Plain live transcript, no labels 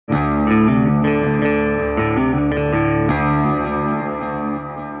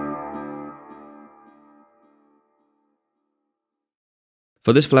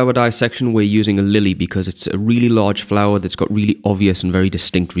For this flower dissection, we're using a lily because it's a really large flower that's got really obvious and very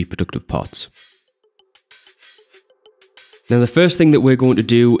distinct reproductive parts. Now the first thing that we're going to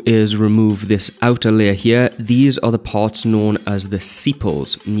do is remove this outer layer here. These are the parts known as the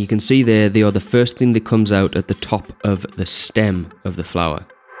sepals. And you can see there, they are the first thing that comes out at the top of the stem of the flower.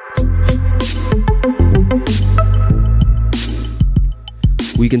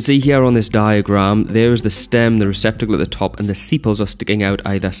 We can see here on this diagram, there is the stem, the receptacle at the top, and the sepals are sticking out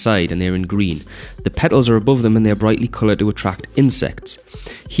either side, and they're in green. The petals are above them and they're brightly coloured to attract insects.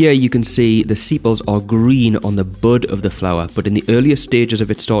 Here you can see the sepals are green on the bud of the flower, but in the earlier stages of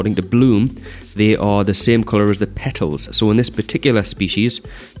it starting to bloom, they are the same colour as the petals. So in this particular species,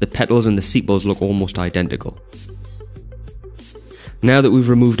 the petals and the sepals look almost identical. Now that we've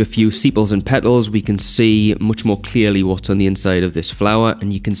removed a few sepals and petals, we can see much more clearly what's on the inside of this flower,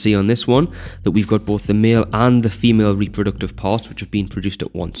 and you can see on this one that we've got both the male and the female reproductive parts which have been produced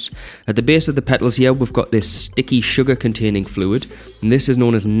at once. At the base of the petals here, we've got this sticky sugar-containing fluid, and this is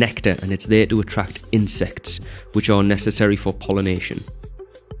known as nectar, and it's there to attract insects, which are necessary for pollination.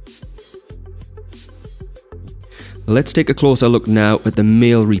 Let's take a closer look now at the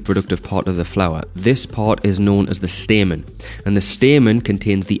male reproductive part of the flower. This part is known as the stamen, and the stamen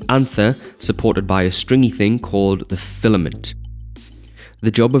contains the anther supported by a stringy thing called the filament.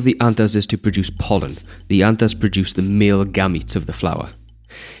 The job of the anthers is to produce pollen. The anthers produce the male gametes of the flower.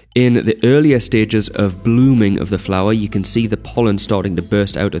 In the earlier stages of blooming of the flower, you can see the pollen starting to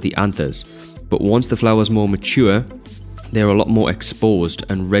burst out of the anthers, but once the flower is more mature, they're a lot more exposed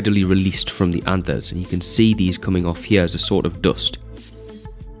and readily released from the anthers, and you can see these coming off here as a sort of dust.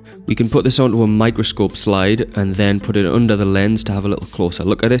 We can put this onto a microscope slide and then put it under the lens to have a little closer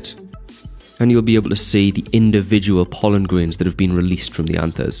look at it, and you'll be able to see the individual pollen grains that have been released from the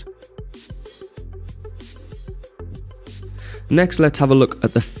anthers. Next, let's have a look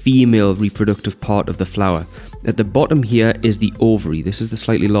at the female reproductive part of the flower. At the bottom here is the ovary. This is the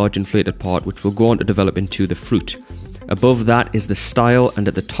slightly large inflated part which will go on to develop into the fruit. Above that is the style, and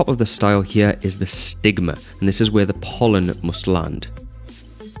at the top of the style here is the stigma, and this is where the pollen must land.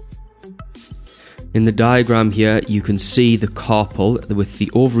 In the diagram here, you can see the carpel with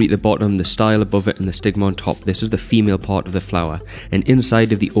the ovary at the bottom, the style above it, and the stigma on top. This is the female part of the flower, and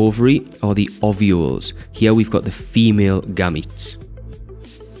inside of the ovary are the ovules. Here we've got the female gametes.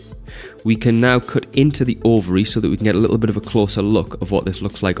 We can now cut into the ovary so that we can get a little bit of a closer look of what this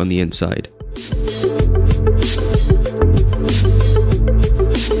looks like on the inside.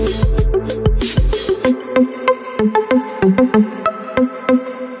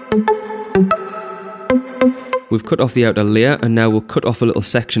 We've cut off the outer layer, and now we'll cut off a little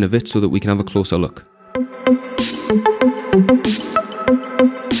section of it so that we can have a closer look.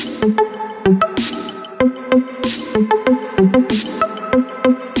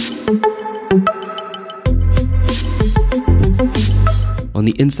 On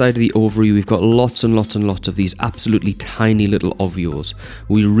the inside of the ovary, we've got lots and lots and lots of these absolutely tiny little ovules.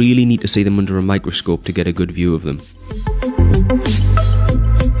 We really need to see them under a microscope to get a good view of them.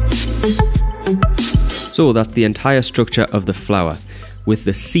 So that's the entire structure of the flower, with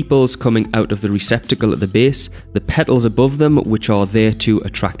the sepals coming out of the receptacle at the base, the petals above them which are there to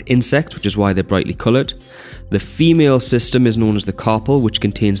attract insects, which is why they're brightly coloured. The female system is known as the carpel, which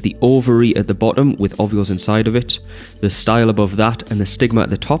contains the ovary at the bottom with ovules inside of it, the style above that, and the stigma at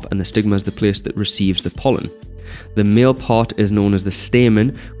the top, and the stigma is the place that receives the pollen. The male part is known as the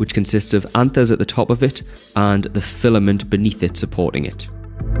stamen, which consists of anthers at the top of it and the filament beneath it supporting it.